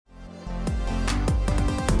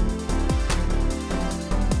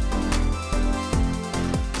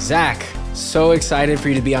Zach, so excited for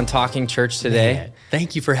you to be on Talking Church today. Man,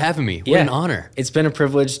 thank you for having me. What an honor. It's been a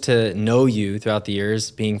privilege to know you throughout the years,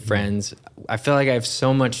 being friends. I feel like I have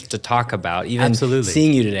so much to talk about. Even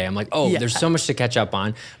seeing you today, I'm like, there's so much to catch up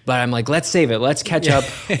on. But I'm like, let's save it. Let's catch up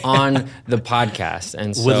on the podcast.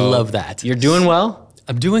 And so would love that. You're doing well?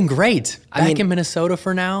 I'm doing great. Back in Minnesota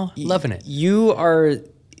for now. Loving it.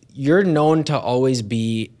 You're known to always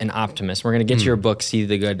be an optimist. We're going to get to your book, See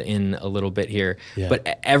the Good, in a little bit here. Yeah.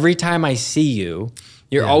 But every time I see you,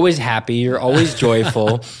 you're always happy. You're always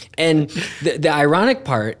joyful. And the ironic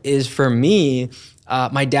part is, for me,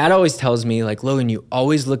 my dad always tells me, like, Logan, you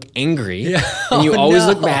always look angry and you always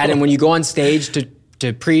look mad. And when you go on stage to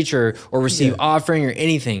preach or receive offering or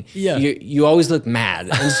anything, you always look mad.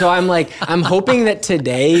 And so I'm like, I'm hoping that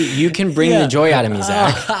today you can bring the joy out of me,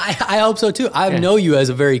 Zach. I hope so too. I know you as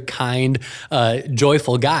a very kind,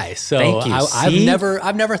 joyful guy. So thank you.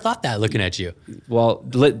 I've never thought that looking at you. Well,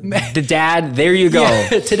 the dad, there you go.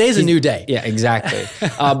 Yeah, today's a new day. Yeah, exactly.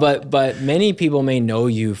 But many people may know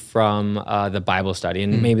you from the Bible study,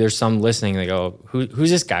 and maybe there's some listening. They go, who's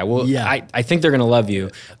this guy? Well, I think they're going to love you.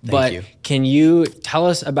 Thank you. Can you tell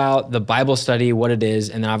us about the Bible study, what it is,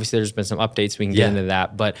 and then obviously there's been some updates. We can get into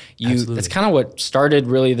that, but that's kind of what started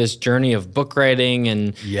really this journey of book writing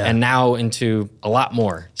and now into a lot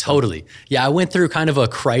more. Totally. Yeah, I went through kind of a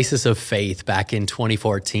crisis of faith back in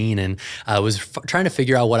 2014, and I was trying to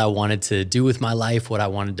figure out what I wanted to do with my life, what I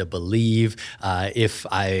wanted to believe, if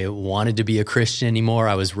I wanted to be a Christian anymore.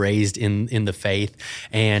 I was raised in the faith,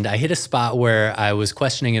 and I hit a spot where I was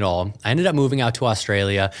questioning it all. I ended up moving out to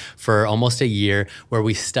Australia for almost a year, where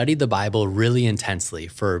we studied the Bible really intensely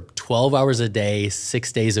for 12 hours a day,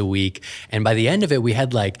 6 days a week. And by the end of it, we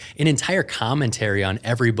had like an entire commentary on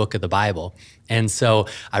every book of the Bible. And so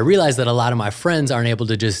I realized that a lot of my friends aren't able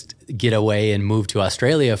to just get away and move to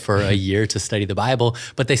Australia for a year to study the Bible,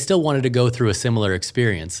 but they still wanted to go through a similar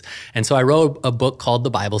experience. And so I wrote a book called The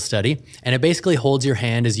Bible Study, and it basically holds your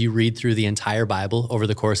hand as you read through the entire Bible over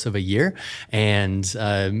the course of a year and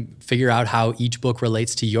figure out how each book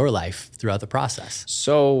relates to your life throughout the process.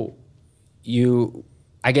 So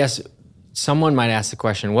I guess someone might ask the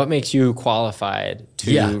question, what makes you qualified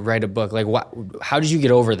to write a book? Like, how did you get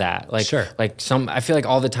over that? Like, I feel like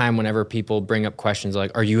all the time whenever people bring up questions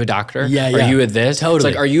like, are you a doctor? Are you a this? Totally. It's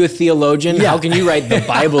like, are you a theologian? How can you write the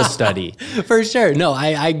Bible study? For sure. No,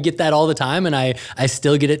 I get that all the time, and I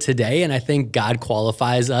still get it today. And I think God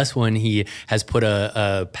qualifies us when he has put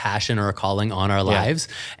a passion or a calling on our lives.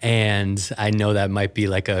 And I know that might be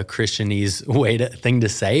like a Christianese thing to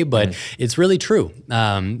say, but it's really true.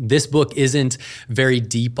 This book isn't very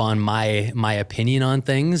deep on my opinion on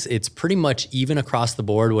things. It's pretty much even across the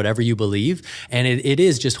board, whatever you believe. And it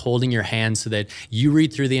is just holding your hand so that you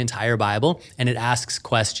read through the entire Bible, and it asks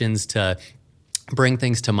questions to bring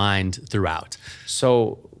things to mind throughout.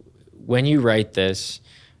 So when you write this,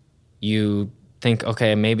 you think,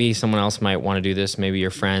 okay, maybe someone else might want to do this, maybe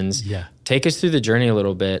your friends. Yeah. Take us through the journey a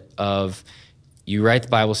little bit of, you write the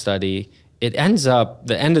Bible study. It ends up,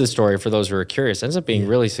 the end of the story, for those who are curious, ends up being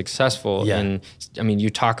really successful. Yeah. And I mean, you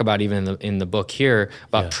talk about even in the book here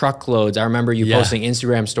about truckloads. I remember you posting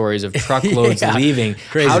Instagram stories of truckloads leaving.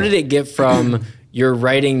 Crazy. How did it get from you're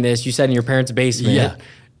writing this, you said in your parents' basement,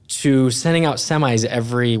 to sending out semis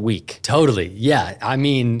every week? Totally. Yeah. I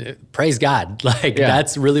mean, praise God.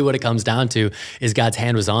 That's really what it comes down to, is God's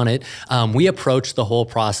hand was on it. We approached the whole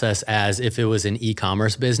process as if it was an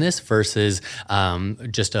e-commerce business versus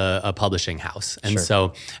just a publishing house. And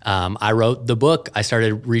so I wrote the book. I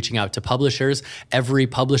started reaching out to publishers. Every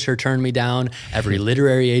publisher turned me down. Every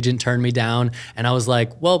literary agent turned me down. And I was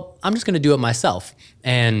like, well, I'm just going to do it myself.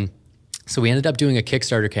 And so we ended up doing a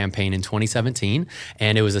Kickstarter campaign in 2017,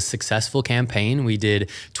 and it was a successful campaign. We did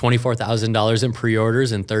 $24,000 in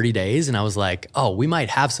pre-orders in 30 days, and I was like, oh, we might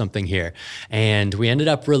have something here. And we ended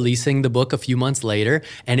up releasing the book a few months later,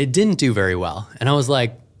 and it didn't do very well. And I was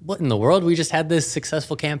like, what in the world? We just had this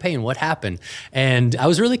successful campaign. What happened? And I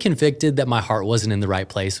was really convicted that my heart wasn't in the right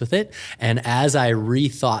place with it. And as I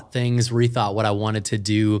rethought what I wanted to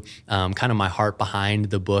do, kind of my heart behind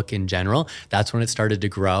the book in general, that's when it started to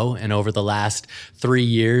grow. And over the last 3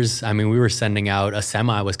 years, I mean, we were sending out, a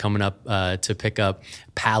semi was coming up to pick up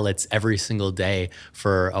pallets every single day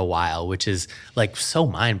for a while, which is like so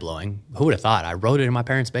mind-blowing. Who would have thought? I wrote it in my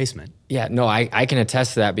parents' basement. Yeah, no, I can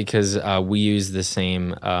attest to that because we use the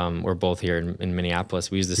same, we're both here in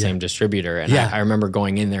Minneapolis, we use the same distributor. And I remember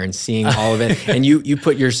going in there and seeing all of it. And you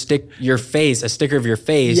put a sticker of your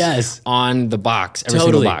face on the box, every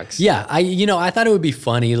single box. Yeah, I thought it would be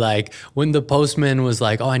funny, like when the postman was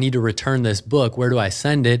like, oh, I need to return this book, where do I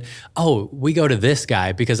send it? Oh, we go to this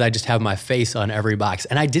guy because I just have my face on every box.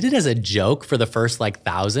 And I did it as a joke for the first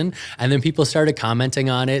 1,000. And then people started commenting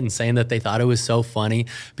on it and saying that they thought it was so funny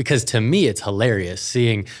because to me, it's hilarious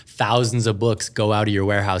seeing thousands of books go out of your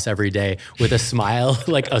warehouse every day with a smile,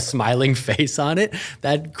 like a smiling face on it.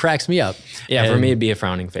 That cracks me up. Yeah, for me, it'd be a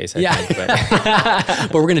frowning face, I think.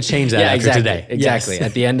 But we're going to change that after today. Exactly. Yes.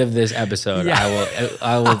 At the end of this episode,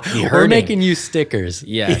 I will be hurting. We're making you stickers.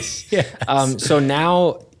 Yes. So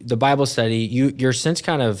now the Bible study, you're since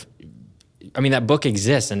kind of, that book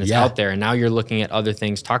exists and it's out there, and now you're looking at other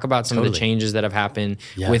things. Talk about some of the changes that have happened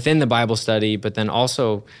within the Bible study, but then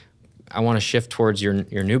also I want to shift towards your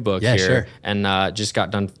new book here. Sure. And just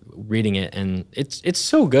got done reading it, and it's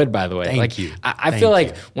so good, by the way. Thank you. I feel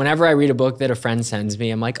like whenever I read a book that a friend sends me,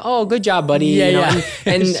 I'm like, oh, good job, buddy.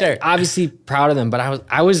 And sure. Obviously proud of them, but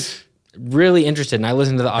I was really interested, and I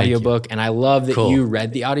listened to the audiobook, and I love that you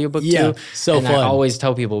read the audiobook too. So and fun. I always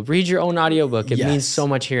tell people, read your own audiobook. It means so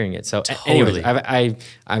much hearing it. So anyways,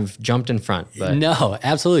 I've jumped in front. But. No,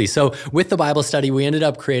 absolutely. So with the Bible study, we ended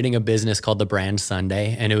up creating a business called The Brand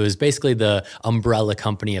Sunday, and it was basically the umbrella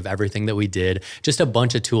company of everything that we did, just a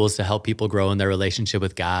bunch of tools to help people grow in their relationship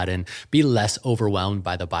with God and be less overwhelmed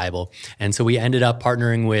by the Bible. And so we ended up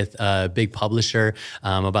partnering with a big publisher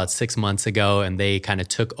about 6 months ago, and they kind of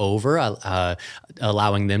took over,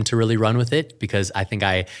 allowing them to really run with it, because I think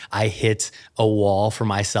I hit a wall for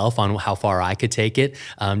myself on how far I could take it,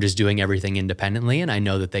 just doing everything independently. And I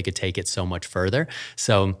know that they could take it so much further.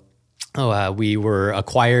 So we were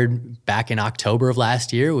acquired back in October of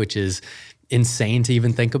last year, which is insane to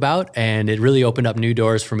even think about. And it really opened up new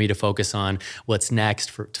doors for me to focus on what's next,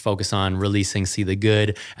 to focus on releasing See the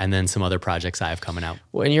Good, and then some other projects I have coming out.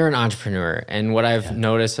 When you're an entrepreneur, and what I've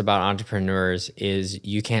noticed about entrepreneurs is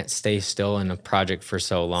you can't stay still in a project for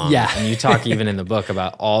so long. Yeah. And you talk even in the book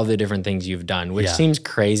about all the different things you've done, which seems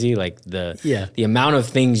crazy, like the amount of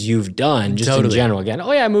things you've done just in general. Again,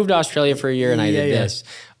 I moved to Australia for a year and I did this.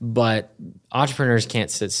 But entrepreneurs can't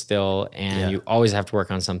sit still, and you always have to work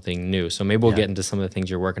on something new. So maybe we'll get into some of the things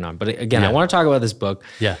you're working on. But again, I want to talk about this book.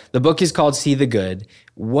 Yeah. The book is called See the Good.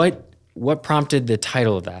 What prompted the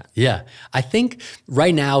title of that? Yeah, I think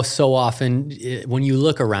right now, so often when you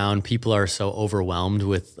look around, people are so overwhelmed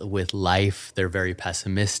with life. They're very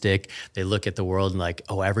pessimistic. They look at the world and like,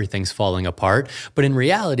 oh, everything's falling apart. But in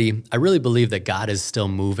reality, I really believe that God is still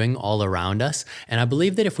moving all around us. And I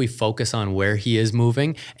believe that if we focus on where he is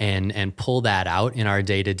moving and pull that out in our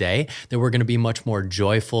day-to-day, that we're going to be much more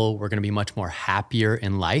joyful. We're going to be much more happier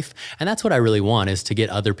in life. And that's what I really want, is to get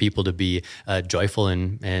other people to be joyful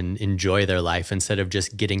and enjoy their life instead of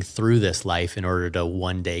just getting through this life in order to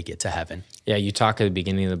one day get to heaven. Yeah, you talk at the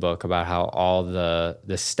beginning of the book about how all the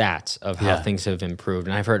stats of how things have improved.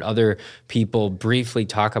 And I've heard other people briefly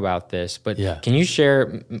talk about this, but can you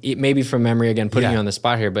share, maybe from memory again, putting you on the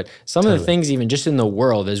spot here, but some of the things even just in the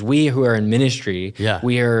world, as we who are in ministry,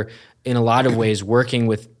 we are in a lot of ways working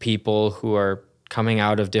with people who are coming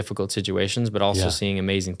out of difficult situations, but also seeing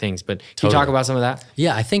amazing things. But can you talk about some of that?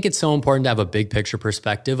 Yeah, I think it's so important to have a big picture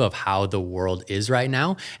perspective of how the world is right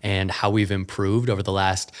now and how we've improved over the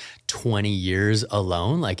last 20 years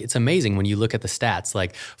alone. Like, it's amazing when you look at the stats,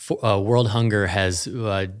 like world hunger has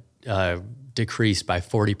decreased by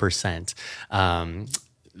 40%.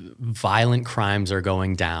 Violent crimes are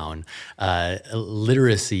going down.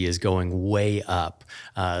 Literacy is going way up.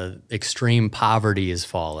 Extreme poverty is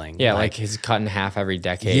falling. Yeah, like it's cut in half every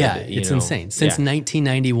decade. Yeah, it's insane. Since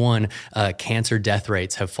 1991, cancer death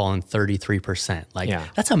rates have fallen 33%.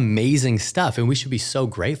 That's amazing stuff, and we should be so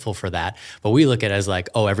grateful for that. But we look at it as like,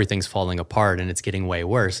 oh, everything's falling apart and it's getting way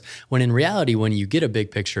worse. When in reality, when you get a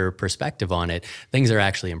big picture perspective on it, things are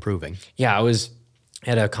actually improving. Yeah, I was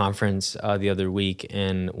at a conference the other week,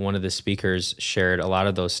 and one of the speakers shared a lot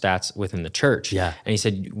of those stats within the church. Yeah. And he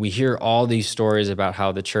said, we hear all these stories about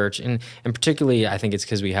how the church, and particularly I think it's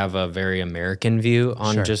because we have a very American view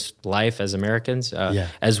on just life as Americans,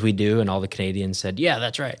 as we do, and all the Canadians said, yeah,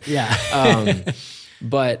 that's right. Yeah.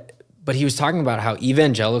 But he was talking about how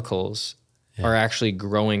evangelicals are actually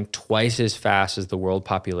growing twice as fast as the world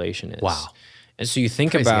population is. Wow. And so you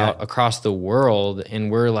think about across the world, and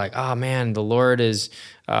we're like, oh man, the Lord is,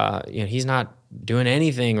 he's not doing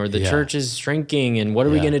anything, or the church is shrinking, and what are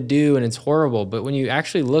we going to do? And it's horrible. But when you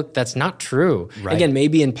actually look, that's not true. Right. Again,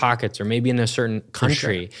 maybe in pockets or maybe in a certain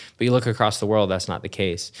country, but you look across the world, that's not the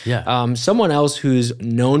case. Yeah. Someone else who's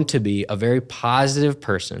known to be a very positive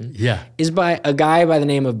person is by a guy by the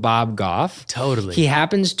name of Bob Goff. Totally. He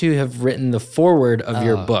happens to have written the foreword of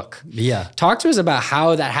your book. Yeah. Talk to us about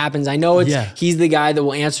how that happens. I know he's the guy that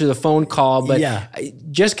will answer the phone call, but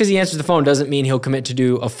just because he answers the phone doesn't mean he'll commit to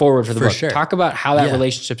do a foreword for the book. Sure. Talk about how that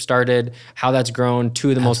relationship started, how that's grown. Two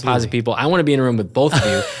of the most positive people. I want to be in a room with both of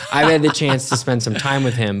you. I've had the chance to spend some time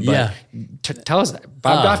with him, but tell us,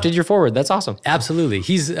 Bob Goff did your foreword. That's awesome. Absolutely.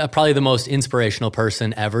 He's probably the most inspirational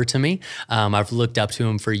person ever to me. I've looked up to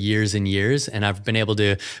him for years and years, and I've been able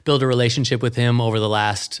to build a relationship with him over the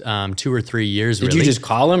last 2 or 3 years. Did you just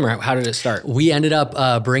call him, or how did it start? We ended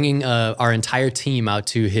up bringing our entire team out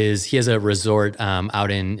to he has a resort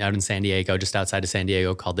out in San Diego, just outside of San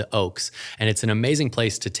Diego, called the Oaks. And it's an amazing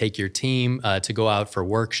place to take your team, to go out for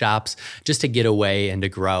workshops, just to get away and to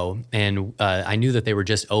grow. And I knew that they were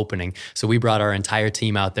just opening. So we brought our entire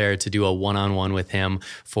team out there to do a one-on-one with him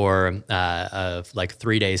for like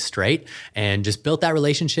 3 days straight, and just built that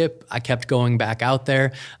relationship. I kept going back out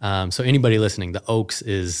there. So anybody listening, the Oaks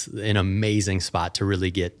is an amazing spot to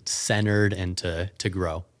really get centered and to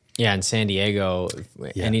grow. Yeah, in San Diego,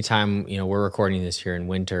 anytime, we're recording this here in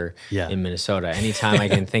winter in Minnesota, anytime I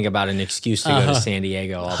can think about an excuse to go to San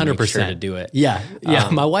Diego, I'll 100%. Make sure to do it. Yeah.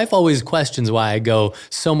 My wife always questions why I go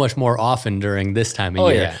so much more often during this time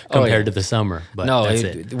of year compared to the summer. But that's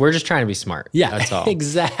it. We're just trying to be smart. Yeah, that's all.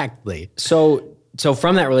 Exactly. So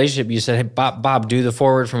from that relationship, you said, "Hey, Bob, do the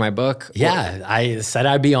foreword for my book." Yeah, I said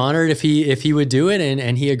I'd be honored if he would do it,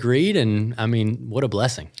 and he agreed. And I mean, what a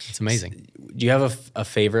blessing! It's amazing. Do you have a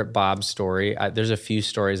favorite Bob story? There's a few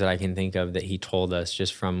stories that I can think of that he told us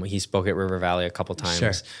just from, he spoke at River Valley a couple times.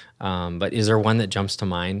 Sure. But is there one that jumps to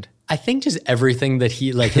mind? I think just everything that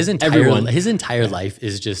he, like his entire life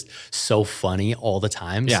is just so funny all the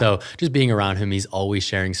time. Yeah. So just being around him, he's always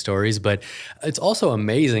sharing stories. But it's also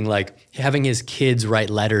amazing, like having his kids write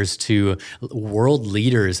letters to world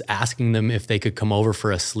leaders, asking them if they could come over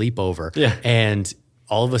for a sleepover. Yeah. And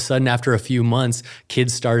all of a sudden, after a few months, they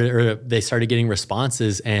started getting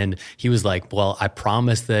responses, and he was like, well, I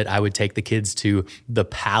promised that I would take the kids to the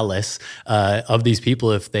palace of these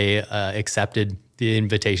people if they accepted the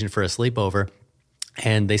invitation for a sleepover.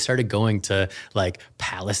 And they started going to like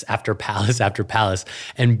palace after palace after palace.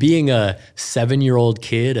 And being a 7-year-old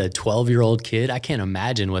kid, a 12-year-old kid, I can't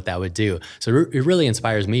imagine what that would do. So it really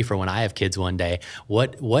inspires me for when I have kids one day.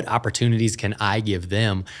 What opportunities can I give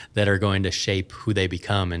them that are going to shape who they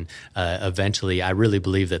become? And eventually, I really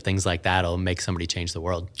believe that things like that will make somebody change the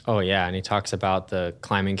world. Oh, yeah. And he talks about the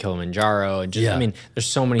climbing Kilimanjaro. And just, I mean, there's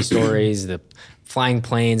so many stories, the flying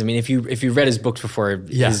planes. I mean, if you've read his books before,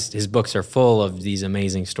 his books are full of these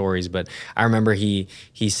amazing stories. But I remember he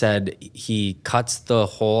said he cuts the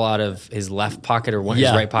hole out of his left pocket or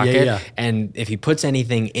his right pocket, and if he puts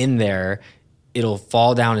anything in there, it'll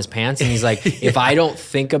fall down his pants. And he's like, if I don't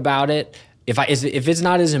think about it, if it's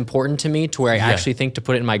not as important to me to where I actually think to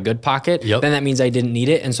put it in my good pocket, then that means I didn't need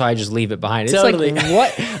it, and so I just leave it behind. It's like,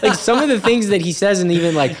 what? Like some of the things that he says, and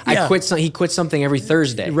even like he quits something every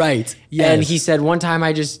Thursday. Right. Yes. And he said one time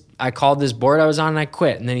I called this board I was on and I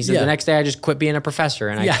quit. And then he said the next day I just quit being a professor.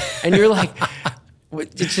 And and you're like,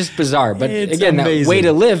 it's just bizarre. But it's again, amazing. That way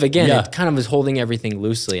to live, it kind of is holding everything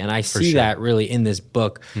loosely. And I see that really in this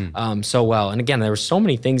book so well. And again, there were so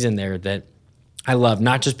many things in there that I love,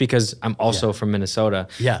 not just because I'm also from Minnesota,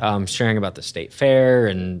 sharing about the state fair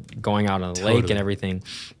and going out on the lake and everything.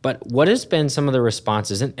 But what has been some of the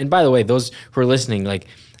responses? And by the way, those who are listening, like,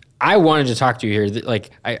 I wanted to talk to you here.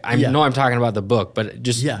 Like, I know I'm talking about the book, but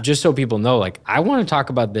just so people know, like, I want to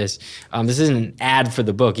talk about this. This isn't an ad for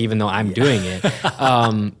the book, even though I'm doing it.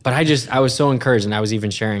 But I was so encouraged, and I was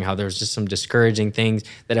even sharing how there's just some discouraging things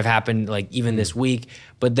that have happened, like even this week.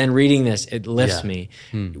 But then reading this, it lifts me.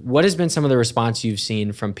 What has been some of the response you've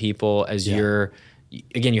seen from people as you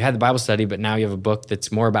had the Bible study, but now you have a book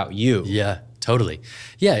that's more about you? Yeah. Totally.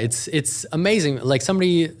 Yeah, it's amazing. Like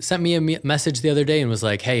somebody sent me a message the other day and was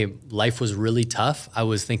like, hey, life was really tough. I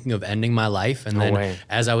was thinking of ending my life. And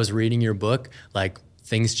as I was reading your book, like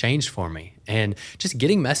things changed for me. And just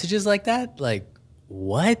getting messages like that, like,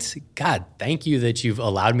 what? God, thank you that you've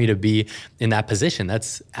allowed me to be in that position.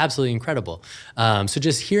 That's absolutely incredible. So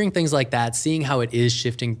just hearing things like that, seeing how it is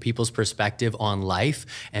shifting people's perspective on life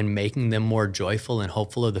and making them more joyful and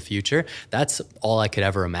hopeful of the future, that's all I could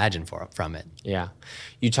ever imagine from it. Yeah.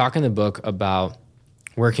 You talk in the book about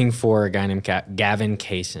working for a guy named Gavin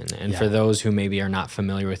Kaysen. And for those who maybe are not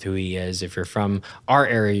familiar with who he is, if you're from our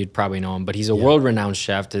area, you'd probably know him. But he's a world-renowned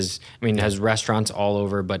chef. Has restaurants all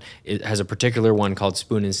over, but it has a particular one called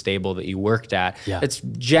Spoon and Stable that you worked at. It's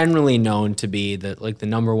generally known to be the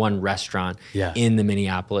number one restaurant in the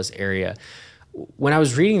Minneapolis area. When I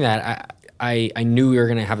was reading that, I knew we were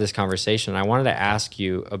going to have this conversation. I wanted to ask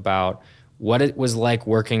you about what it was like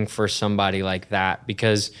working for somebody like that,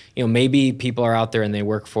 because, maybe people are out there and they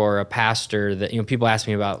work for a pastor that, people ask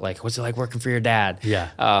me about, like, what's it like working for your dad?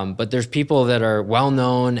 But there's people that are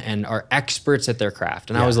well-known and are experts at their craft.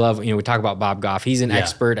 And I always love, we talk about Bob Goff. He's an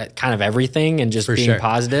expert at kind of everything and just being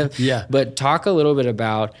positive. But talk a little bit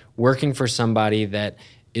about working for somebody that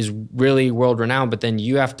is really world-renowned, but then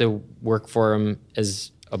you have to work for him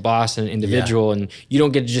as a boss and an individual, and you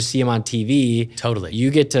don't get to just see him on TV. Totally. You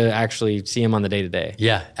get to actually see him on the day-to-day.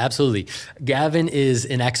 Yeah, absolutely. Gavin is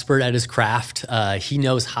an expert at his craft. He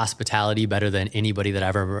knows hospitality better than anybody that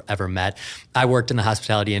I've ever met. I worked in the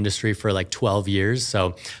hospitality industry for like 12 years,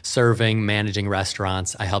 so serving, managing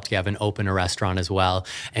restaurants. I helped Gavin open a restaurant as well,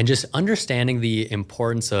 and just understanding the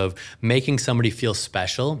importance of making somebody feel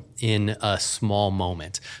special in a small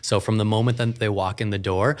moment. So from the moment that they walk in the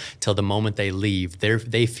door till the moment they leave,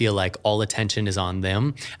 they feel like all attention is on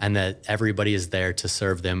them and that everybody is there to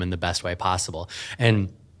serve them in the best way possible.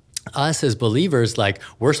 And us as believers, like,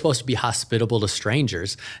 we're supposed to be hospitable to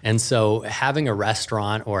strangers. And so having a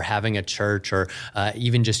restaurant or having a church or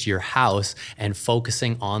even just your house and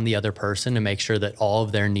focusing on the other person to make sure that all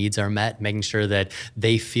of their needs are met, making sure that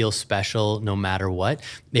they feel special no matter what,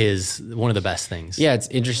 is one of the best things. Yeah, it's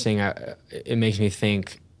interesting. It makes me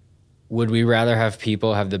think, would we rather have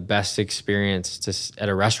people have the best experience at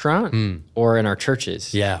a restaurant or in our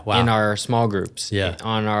churches? Yeah, wow. In our small groups,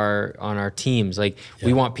 on our teams. Like,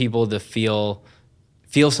 we want people to feel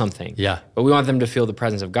something. But we want them to feel the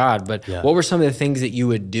presence of God. But what were some of the things that you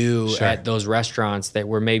would do at those restaurants that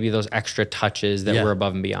were maybe those extra touches that were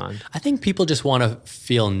above and beyond? I think people just want to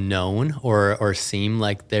feel known or seem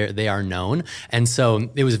like they are known. And so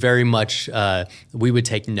it was very much, we would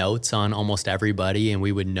take notes on almost everybody and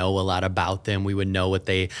we would know a lot about them. We would know what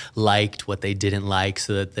they liked, what they didn't like,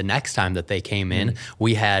 so that the next time that they came in,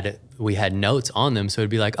 we had notes on them. So it'd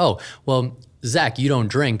be like, oh, well, Zach, you don't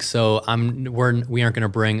drink, so we aren't going to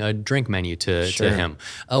bring a drink menu to him.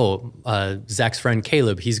 Oh, Zach's friend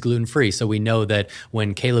Caleb, he's gluten-free, so we know that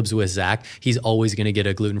when Caleb's with Zach, he's always going to get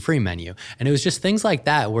a gluten-free menu. And it was just things like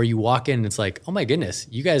that where you walk in and it's like, oh my goodness,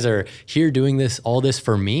 you guys are here doing all this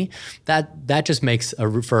for me. That just makes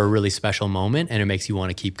for a really special moment, and it makes you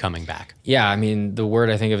want to keep coming back. Yeah, I mean, the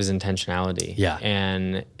word I think of is intentionality. Yeah.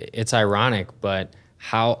 And it's ironic, but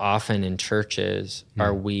how often in churches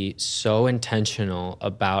are we so intentional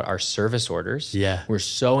about our service orders? Yeah. We're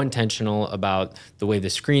so intentional about the way the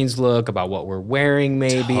screens look, about what we're wearing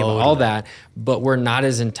maybe, about all that, but we're not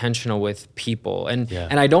as intentional with people. And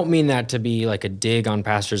I don't mean that to be like a dig on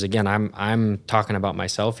pastors. Again, I'm talking about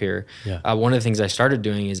myself here. One of the things I started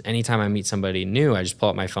doing is anytime I meet somebody new, I just pull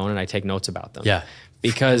up my phone and I take notes about them. Yeah.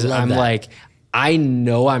 Because I'm like, I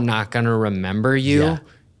know I'm not going to remember you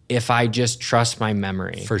if I just trust my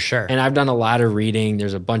memory. For sure. And I've done a lot of reading.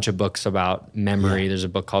 There's a bunch of books about memory. There's a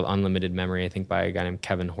book called Unlimited Memory, I think by a guy named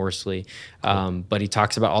Kevin Horsley. But he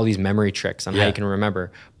talks about all these memory tricks on how you can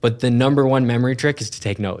remember. But the number one memory trick is to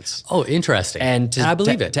take notes. Oh, interesting. And I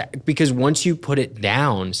believe it. Because once you put it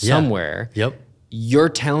down somewhere, you're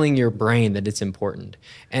telling your brain that it's important.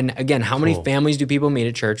 And again, how many families do people meet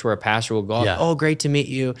at church where a pastor will go up, oh, great to meet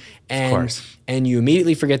you, and you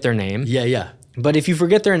immediately forget their name. But if you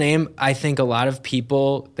forget their name, I think a lot of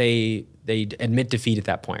people, they admit defeat at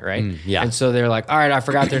that point, right? And so they're like, all right, I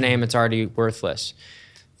forgot their name. It's already worthless.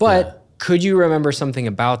 But could you remember something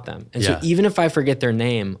about them? And so even if I forget their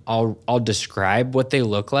name, I'll describe what they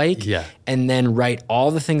look like and then write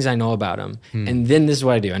all the things I know about them. And then this is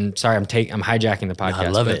what I do. And sorry, I'm hijacking the podcast. I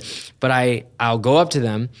love it. But I'll go up to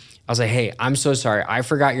them. I'll say, hey, I'm so sorry. I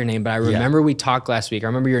forgot your name, but I remember we talked last week. I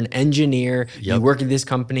remember you're an engineer. You work at this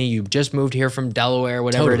company. You just moved here from Delaware,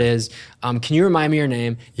 whatever it is. Can you remind me your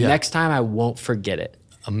name? Next time, I won't forget it.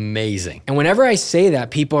 Amazing. And whenever I say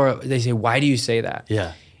that, they say, why do you say that?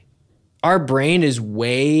 Our brain is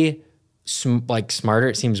way smarter.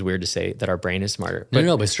 It seems weird to say that our brain is smarter. But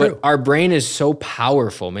it's true. But our brain is so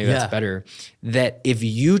powerful, maybe that's better, that if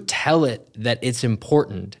you tell it that it's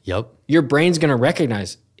important, your brain's going to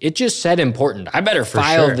recognize it just said important. I better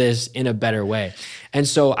file this in a better way. And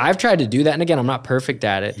so I've tried to do that. And again, I'm not perfect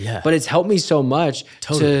at it, but it's helped me so much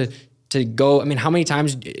to to go, I mean, how many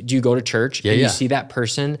times do you go to church and you see that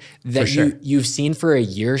person that you've seen for a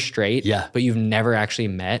year straight, but you've never actually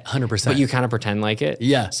met, 100%, but you kind of pretend like it.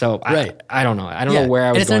 Yeah. So I don't know. I don't know where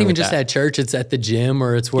I was going. And it's not even just at church, it's at the gym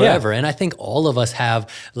or it's wherever. And I think all of us have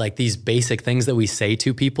like these basic things that we say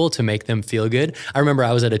to people to make them feel good. I remember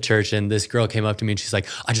I was at a church and this girl came up to me and she's like,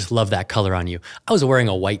 I just love that color on you. I was wearing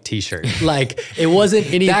a white t-shirt. Like it wasn't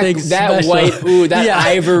anything that special. White, that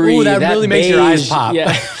ivory. Ooh, that really makes your eyes pop.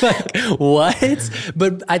 Yeah. Like, what?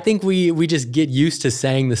 But I think we just get used to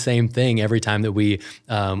saying the same thing every time that we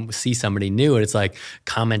see somebody new, and it's like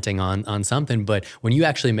commenting on something. But when you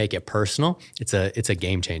actually make it personal, it's a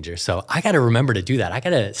game changer. So I got to remember to do that. I got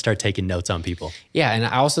to start taking notes on people. Yeah, and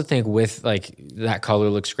I also think with like that color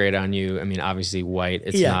looks great on you. I mean, obviously white,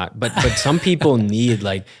 it's not. But some people need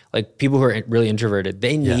like people who are really introverted.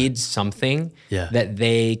 They need something that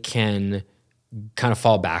they can kind of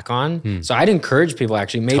fall back on. So I'd encourage people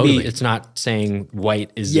actually, maybe it's not saying white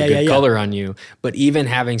is a good color on you, but even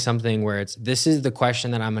having something where this is the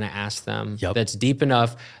question that I'm going to ask them that's deep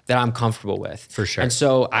enough that I'm comfortable with. For sure. And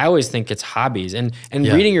so I always think it's hobbies and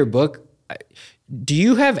reading your book. Do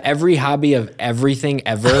you have every hobby of everything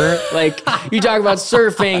ever? Like you talk about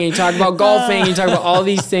surfing and you talk about golfing and you talk about all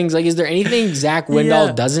these things. Like, is there anything Zach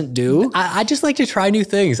Windahl doesn't do? I just like to try new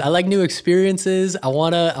things. I like new experiences. I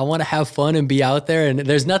wanna have fun and be out there. And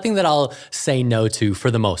there's nothing that I'll say no to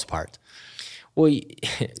for the most part. Well,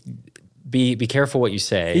 be careful what you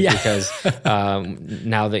say because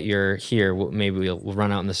now that you're here, maybe we'll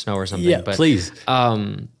run out in the snow or something. Yeah, but please.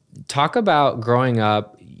 Talk about growing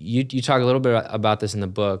up. You talk a little bit about this in the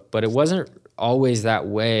book, but it wasn't always that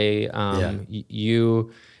way.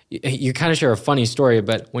 You kind of share a funny story,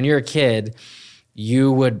 but when you're a kid,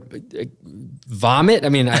 you would vomit. I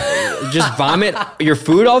mean, just vomit your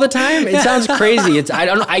food all the time. It sounds crazy. I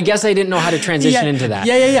don't know. I guess I didn't know how to transition into that.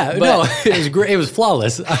 Yeah. But no, it was great. It was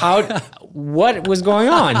flawless. What was going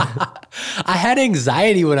on? I had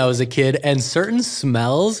anxiety when I was a kid, and certain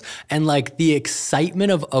smells and like the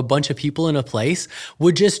excitement of a bunch of people in a place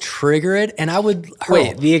would just trigger it, and I would hurl.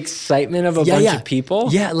 Wait, the excitement of a bunch of people?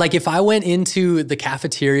 Yeah, like if I went into the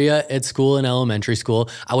cafeteria at school in elementary school,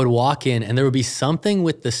 I would walk in and there would be something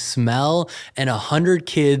with the smell and 100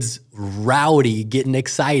 kids rowdy getting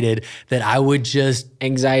excited that I would just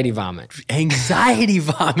anxiety vomit.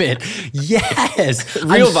 Yes.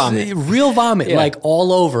 Real vomit. Like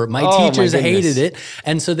all over. My teachers hated it.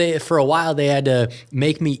 And so for a while they had to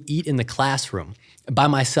make me eat in the classroom by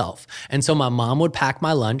myself. And so my mom would pack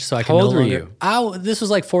my lunch so I could How old were you? This was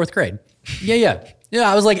like 4th grade. Yeah,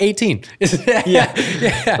 I was like 18.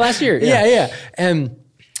 Last year. Yeah. And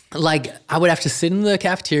like I would have to sit in the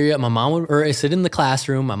cafeteria, or sit in the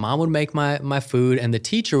classroom. My mom would make my food, and the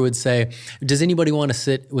teacher would say, "Does anybody want to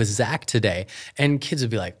sit with Zach today?" And kids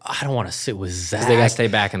would be like, "I don't want to sit with Zach." Because they got to stay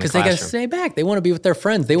back in the classroom. Because they got to stay back. They want to be with their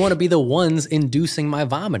friends. They want to be the ones inducing my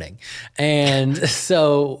vomiting. And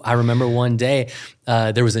so I remember one day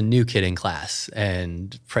there was a new kid in class,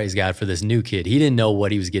 and praise God for this new kid. He didn't know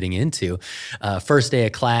what he was getting into. First day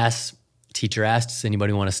of class, teacher asked, does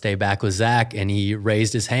anybody want to stay back with Zach? And he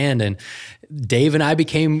raised his hand, and Dave and I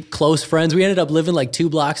became close friends. We ended up living like 2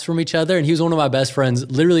 blocks from each other, and he was one of my best friends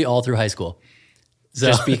literally all through high school.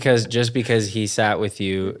 So, just because he sat with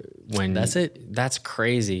you when that's it. That's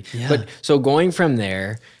crazy. Yeah. But so going from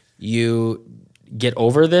there, you get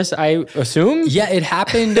over this, I assume? Yeah, it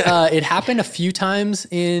happened. It happened a few times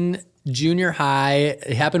in junior high.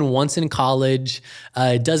 It happened once in college.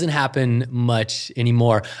 It doesn't happen much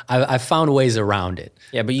anymore. I've found ways around it.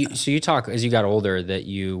 Yeah, but you talk as you got older that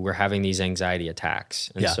you were having these anxiety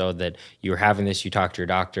attacks. And so that you were having this, you talked to your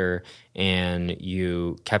doctor and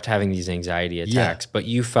you kept having these anxiety attacks, but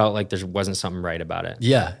you felt like there wasn't something right about it.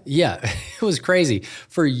 Yeah. It was crazy.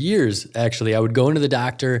 For years, actually, I would go into the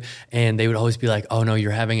doctor and they would always be like, oh no,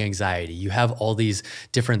 you're having anxiety. You have all these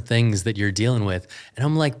different things that you're dealing with. And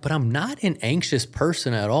I'm like, but I'm not an anxious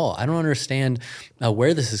person at all. I don't understand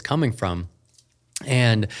where this is coming from.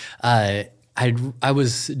 And I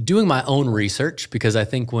was doing my own research because I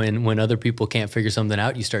think when other people can't figure something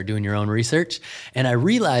out, you start doing your own research. And I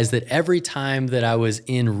realized that every time that I was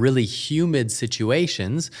in really humid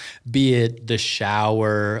situations, be it the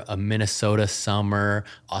shower, a Minnesota summer,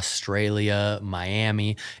 Australia,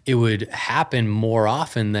 Miami, it would happen more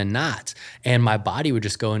often than not. And my body would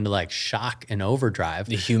just go into like shock and overdrive.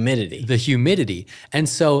 The humidity. And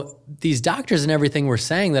so these doctors and everything were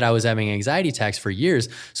saying that I was having anxiety attacks for years.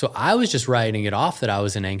 So I was just riding writing it off that I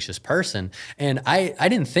was an anxious person. And I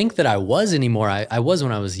didn't think that I was anymore. I was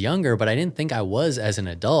when I was younger, but I didn't think I was as an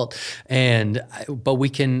adult. But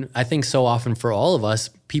I think so often for all of us,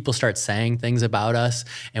 people start saying things about us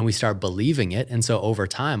and we start believing it. And so over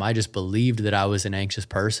time, I just believed that I was an anxious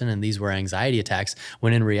person and these were anxiety attacks,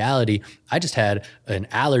 when in reality, I just had an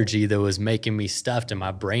allergy that was making me stuffed and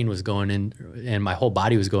my brain was going in and my whole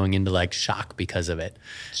body was going into like shock because of it.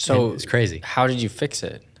 So it's crazy. How did you fix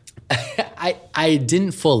it? I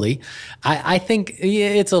didn't fully. I think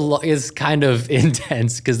it's kind of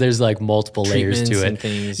intense because there's like multiple layers to it. And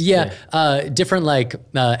things. Different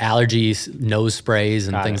like allergies, nose sprays,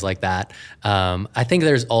 and things like that. I think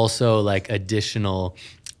there's also like additional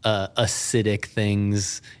acidic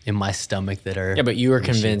things in my stomach that are. Yeah, but you were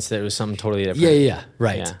convinced that it was something totally different. Yeah,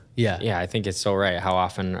 right. Yeah, I think it's so right. How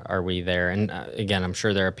often are we there? And again, I'm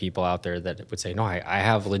sure there are people out there that would say, no, I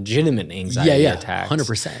have legitimate anxiety attacks.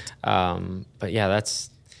 100%. But yeah,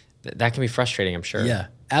 that can be frustrating, I'm sure. Yeah,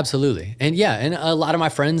 absolutely. And a lot of my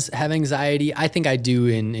friends have anxiety. I think I do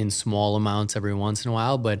in small amounts every once in a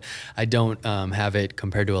while, but I don't have it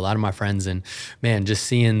compared to a lot of my friends. And man, just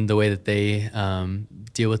seeing the way that they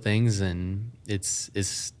deal with things, and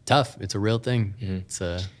it's tough. It's a real thing. Mm-hmm.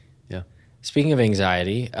 It's Speaking of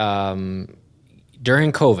anxiety,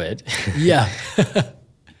 during COVID,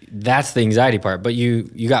 that's the anxiety part. But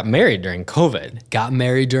you got married during COVID. Got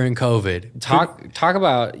married during COVID. Talk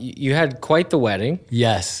about, you had quite the wedding.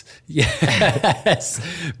 Yes.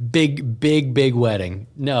 Big wedding.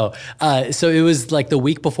 No. So it was like the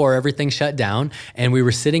week before everything shut down, and we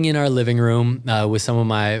were sitting in our living room with some of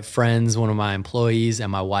my friends, one of my employees,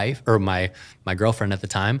 and my wife, or my girlfriend at the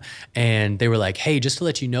time. And they were like, hey, just to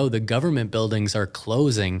let you know, the government buildings are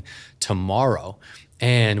closing tomorrow.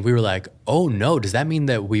 And we were like, oh no, does that mean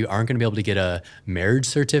that we aren't gonna be able to get a marriage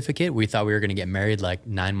certificate? We thought we were gonna get married like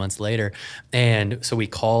 9 months later. And so we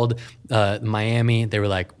called Miami. They were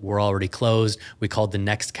like, we're already closed. We called the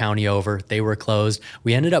next county over. They were closed.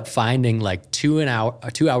 We ended up finding like 2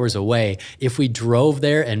 hours away. If we drove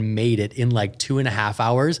there and made it in like 2.5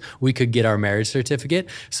 hours, we could get our marriage certificate.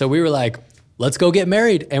 So we were like, let's go get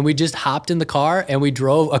married. And we just hopped in the car and we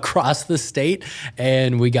drove across the state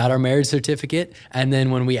and we got our marriage certificate. And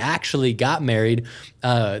then when we actually got married,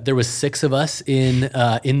 there was 6 of us in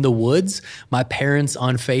the woods. My parents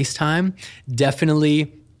on FaceTime.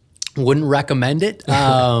 Definitely wouldn't recommend it.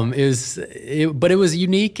 But it was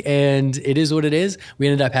unique, and it is what it is. We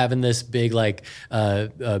ended up having this big like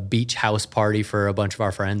beach house party for a bunch of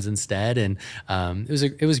our friends instead. And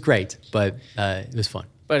it was great, but it was fun.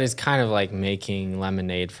 But it's kind of like making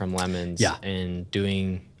lemonade from lemons and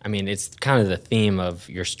doing, I mean, it's kind of the theme of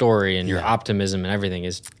your story and your optimism and everything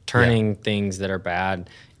is turning things that are bad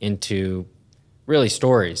into really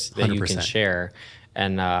stories that 100%. You can share.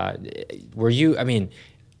 And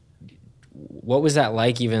what was that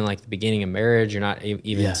like, even like the beginning of marriage? You're not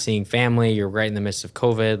even seeing family. You're right in the midst of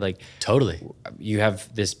COVID. Like totally. You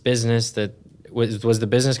have this business that, was the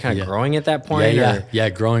business kind of growing at that point?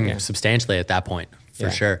 Growing substantially at that point. For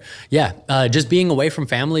sure. Just being away from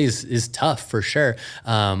family is tough for sure.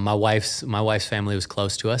 My wife's family was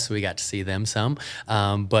close to us, so we got to see them some.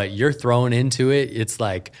 But you're thrown into it. It's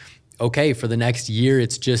like, okay, for the next year,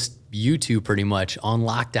 it's just you two pretty much on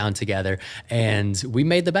lockdown together. And we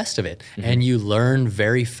made the best of it. Mm-hmm. And you learn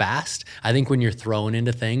very fast. I think when you're thrown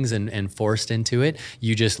into things and forced into it,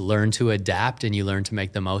 you just learn to adapt and you learn to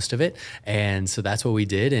make the most of it. And so that's what we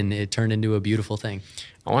did. And it turned into a beautiful thing.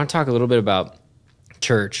 I want to talk a little bit about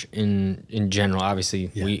church in general. Obviously,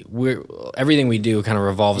 we're everything we do kind of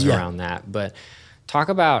revolves around that. But talk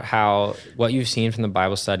about what you've seen from the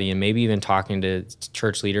Bible study, and maybe even talking to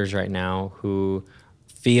church leaders right now who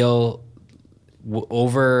feel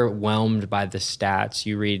overwhelmed by the stats.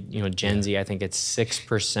 You read, Gen Z. I think it's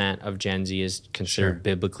 6% of Gen Z is considered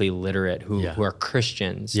biblically literate who are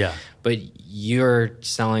Christians. Yeah. But you're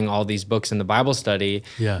selling all these books in the Bible study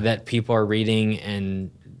that people are reading, and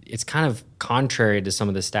it's kind of contrary to some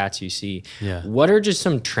of the stats you see. Yeah. What are just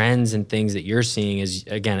some trends and things that you're seeing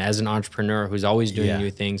as an entrepreneur who's always doing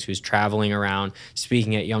new things, who's traveling around,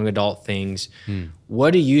 speaking at young adult things?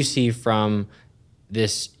 What do you see from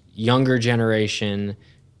this younger generation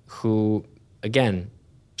who, again,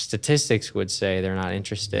 statistics would say they're not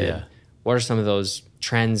interested? Yeah. What are some of those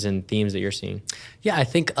trends and themes that you're seeing? Yeah, I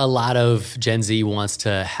think a lot of Gen Z wants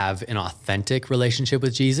to have an authentic relationship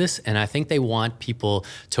with Jesus, and I think they want people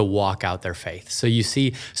to walk out their faith. So you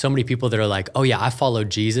see so many people that are like, oh yeah, I follow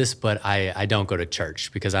Jesus, but I don't go to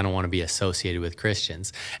church because I don't want to be associated with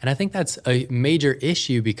Christians. And I think that's a major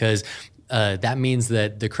issue because that means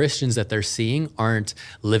that the Christians that they're seeing aren't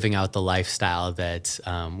living out the lifestyle that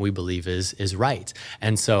we believe is right.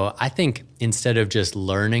 And so I think instead of just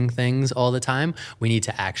learning things all the time, we need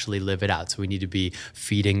to actually live it out. So we need to be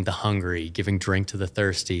feeding the hungry, giving drink to the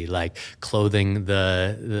thirsty, like clothing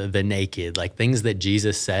the naked, like things that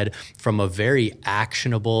Jesus said from a very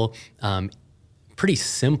actionable, pretty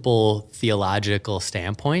simple theological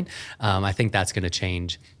standpoint. I think that's going to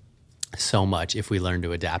change so much if we learn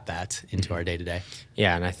to adapt that into our day to day.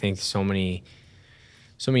 Yeah, and I think so many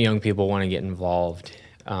young people want to get involved,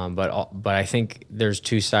 but I think there's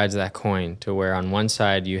two sides of that coin. To where on one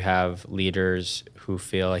side you have leaders who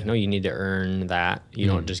feel like, no, you need to earn that. You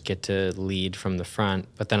don't just get to lead from the front.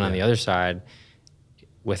 But then on the other side,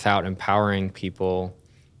 without empowering people,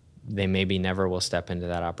 they maybe never will step into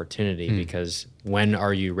that opportunity because when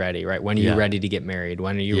are you ready, right? When are you ready to get married?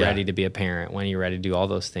 When are you ready to be a parent? When are you ready to do all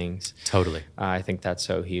those things? Totally. I think that's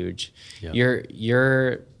so huge. Yeah.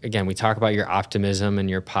 You're again, we talk about your optimism and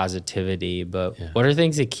your positivity, but what are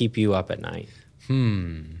things that keep you up at night?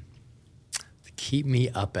 Keep me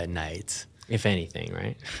up at night. If anything,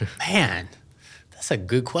 right? Man, that's a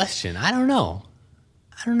good question. I don't know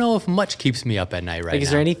if much keeps me up at night right now.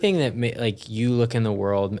 Is there anything that you look in the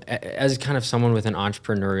world as kind of someone with an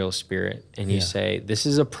entrepreneurial spirit and you say, this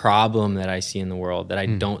is a problem that I see in the world that I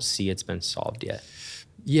don't see it's been solved yet?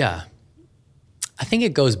 Yeah. I think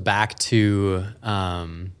it goes back to,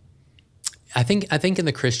 I think in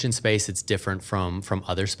the Christian space, it's different from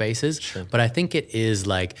other spaces, but I think it is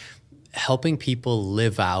like helping people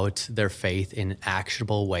live out their faith in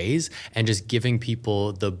actionable ways and just giving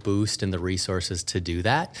people the boost and the resources to do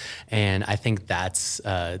that. And I think that's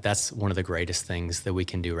one of the greatest things that we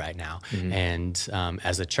can do right now. And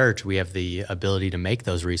as a church, we have the ability to make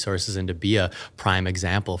those resources and to be a prime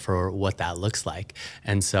example for what that looks like.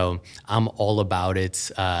 And so I'm all about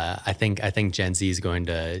it. I think Gen Z is going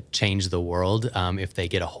to change the world if they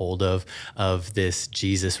get a hold of this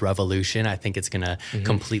Jesus revolution. I think it's going to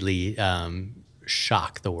completely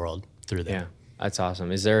shock the world through that. Yeah, that's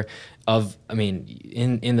awesome. Is there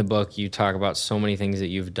in the book, you talk about so many things that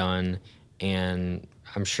you've done, and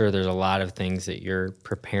I'm sure there's a lot of things that you're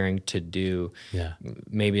preparing to do. Yeah.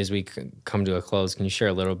 Maybe as we come to a close, can you share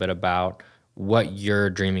a little bit about what you're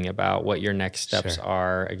dreaming about, what your next steps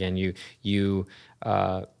are? Again, you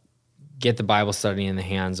get the Bible study in the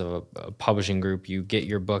hands of a publishing group, you get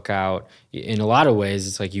your book out. In a lot of ways,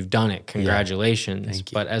 it's like you've done it. Congratulations.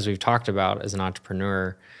 Thank you. But as we've talked about as an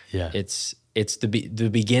entrepreneur, it's the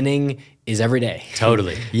beginning is every day.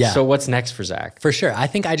 Totally. Yeah. So what's next for Zach? For sure. I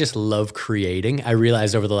think I just love creating. I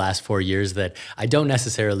realized over the last 4 years that I don't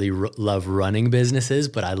necessarily love running businesses,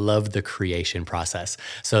 but I love the creation process.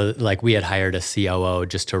 So like we had hired a COO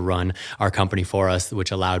just to run our company for us,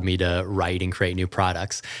 which allowed me to write and create new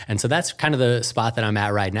products. And so that's kind of the spot that I'm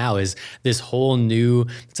at right now is this whole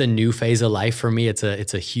it's a new phase of life for me. It's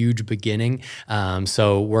a huge beginning.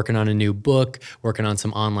 So working on a new book, working on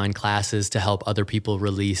some online classes to help other people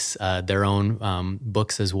release their own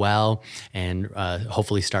books as well, and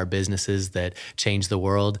hopefully start businesses that change the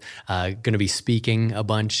world. Going to be speaking a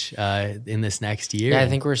bunch in this next year. Yeah, I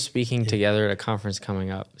think we're speaking together at a conference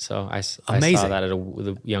coming up. So I saw that at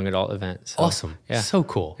the young adult event. So, awesome. Yeah. So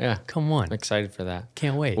cool. Yeah. Come on. I'm excited for that.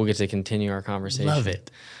 Can't wait. We'll get to continue our conversation. Love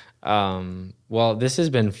it. Well, this has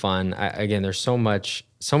been fun. Again, there's so much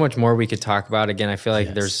more we could talk about. Again, I feel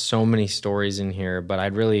like there's so many stories in here, but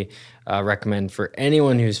I'd really recommend for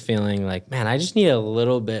anyone who's feeling like, man, I just need a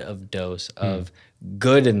little bit of dose of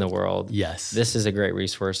good in the world. Yes. This is a great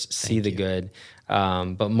resource. See the good.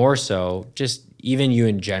 But more so, just even you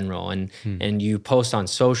in general, and you post on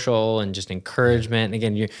social and just encouragement. And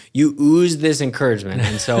again, you ooze this encouragement,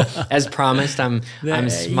 and so as promised, I'm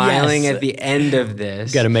smiling at the end of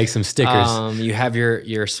this. Got to make some stickers. You have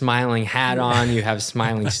your smiling hat on, you have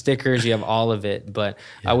smiling stickers, you have all of it. But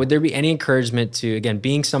would there be any encouragement to, again,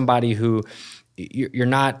 being somebody who you're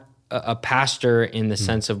not a pastor in the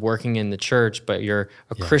sense of working in the church, but you're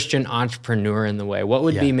a Christian entrepreneur in the way? What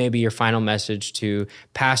would be maybe your final message to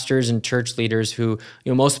pastors and church leaders who,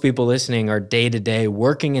 most people listening are day to day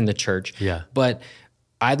working in the church, but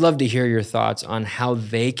I'd love to hear your thoughts on how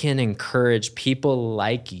they can encourage people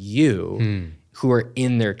like you who are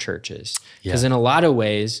in their churches. Because in a lot of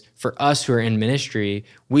ways, for us who are in ministry,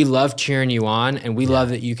 we love cheering you on, and we love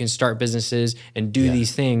that you can start businesses and do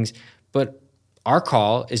these things, but our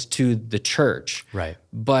call is to the church. Right.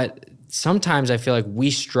 But sometimes I feel like we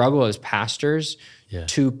struggle as pastors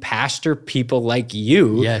to pastor people like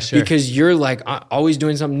you. Yeah, sure. Because you're like always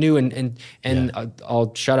doing something new. And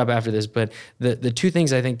I'll shut up after this. But the two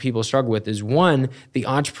things I think people struggle with is, one, the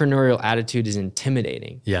entrepreneurial attitude is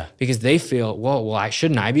intimidating. Yeah. Because they feel, well,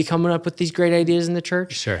 shouldn't I be coming up with these great ideas in the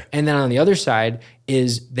church? Sure. And then on the other side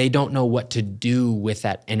is they don't know what to do with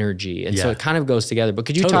that energy. And so it kind of goes together. But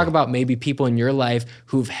could you talk about maybe people in your life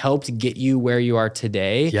who've helped get you where you are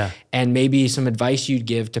today? Yeah. And maybe some advice you'd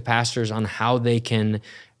give to pastors on how they can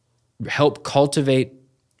help cultivate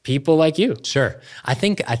people like you? Sure. I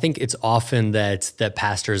think it's often that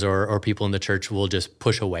pastors or people in the church will just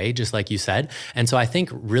push away, just like you said. And so I think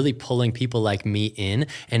really pulling people like me in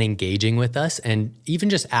and engaging with us and even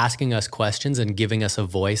just asking us questions and giving us a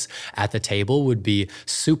voice at the table would be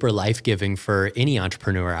super life-giving for any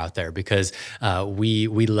entrepreneur out there, because we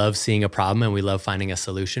love seeing a problem and we love finding a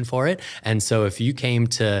solution for it. And so if you came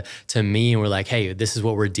to me and were like, hey, this is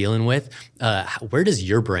what we're dealing with, where does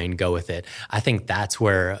your brain go with it? I think that's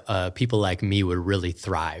where people like me would really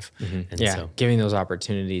thrive. And so giving those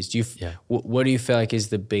opportunities. Do you? What do you feel like is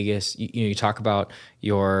the biggest? You talk about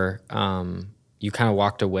your you kind of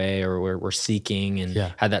walked away or were seeking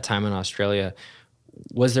and had that time in Australia.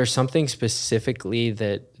 Was there something specifically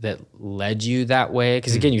that led you that way?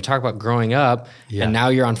 Because again, you talk about growing up and now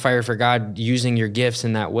you're on fire for God, using your gifts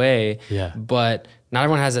in that way. But not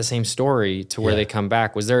everyone has that same story to where they come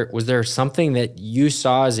back. Was there something that you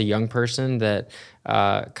saw as a young person that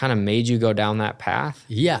kind of made you go down that path?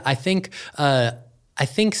 Yeah, I think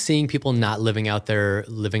seeing people not living out their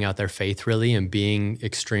faith really and being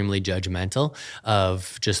extremely judgmental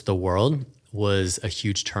of just the world was a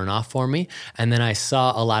huge turnoff for me. And then I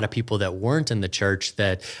saw a lot of people that weren't in the church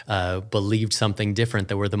that believed something different,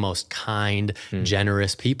 that were the most kind,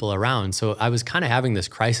 generous people around. So I was kind of having this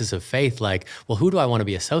crisis of faith, like, well, who do I want to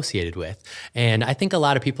be associated with? And I think a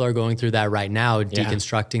lot of people are going through that right now,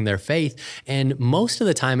 deconstructing their faith. And most of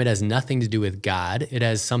the time it has nothing to do with God. It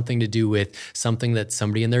has something to do with something that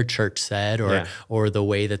somebody in their church said or the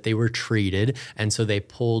way that they were treated. And so they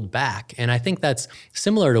pulled back. And I think that's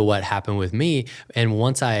similar to what happened with me. And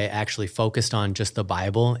once I actually focused on just the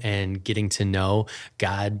Bible and getting to know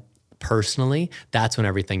God personally, that's when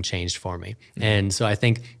everything changed for me. And so I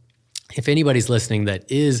think if anybody's listening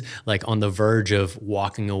that is like on the verge of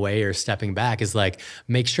walking away or stepping back, is like,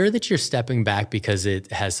 make sure that you're stepping back because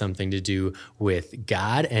it has something to do with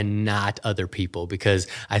God and not other people, because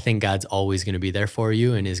I think God's always going to be there for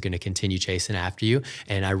you and is going to continue chasing after you.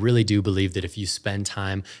 And I really do believe that if you spend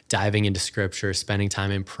time diving into scripture, spending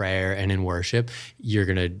time in prayer and in worship, you're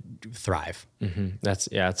going to thrive.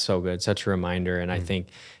 It's so good. Such a reminder. And I think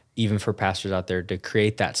even for pastors out there to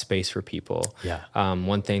create that space for people.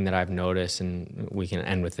 One thing that I've noticed, and we can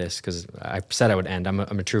end with this because I said I would end. I'm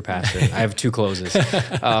a true pastor. I have two closes.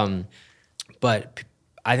 But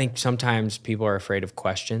I think sometimes people are afraid of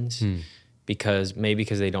questions because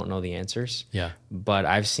they don't know the answers. But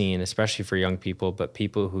I've seen, especially for young people, but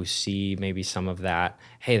people who see maybe some of that,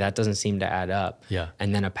 hey, that doesn't seem to add up.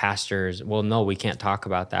 And then a pastor's, well, no, we can't talk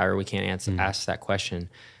about that, or we can't ask that question.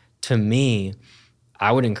 To me,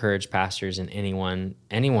 I would encourage pastors and anyone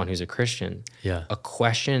who's a Christian, a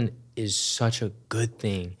question is such a good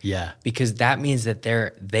thing. Because that means that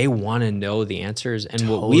they want to know the answers. And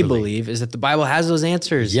what we believe is that the Bible has those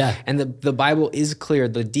answers. And the Bible is clear.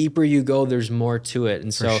 The deeper you go, there's more to it.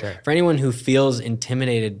 And so for anyone who feels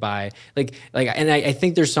intimidated by and I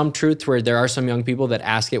think there's some truth where there are some young people that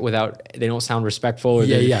ask it they don't sound respectful, or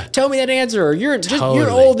tell me that answer, or you're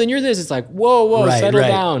old and you're this. It's like, whoa, settle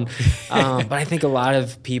down. But I think a lot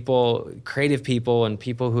of people, creative people and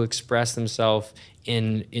people who express themselves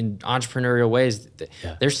in entrepreneurial ways,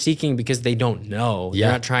 they're seeking because they don't know.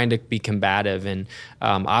 They're not trying to be combative. And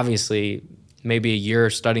obviously, maybe a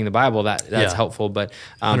year studying the Bible, that's helpful. But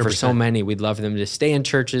for so many, we'd love them to stay in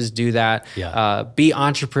churches, do that, be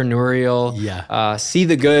entrepreneurial, see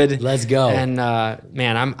the good. Let's go. And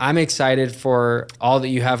man, I'm excited for all that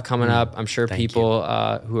you have coming up. I'm sure people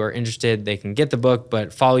who are interested, they can get the book,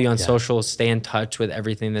 but follow you on social, stay in touch with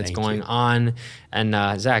everything that's going on.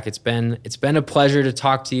 And Zach, it's been a pleasure to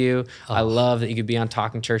talk to you. I love that you could be on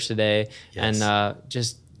Talking Church today, and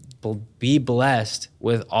just be blessed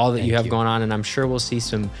with all that you have going on. And I'm sure we'll see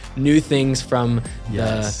some new things from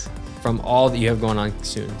all that you have going on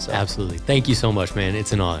soon. So. Absolutely. Thank you so much, man.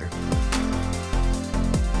 It's an honor.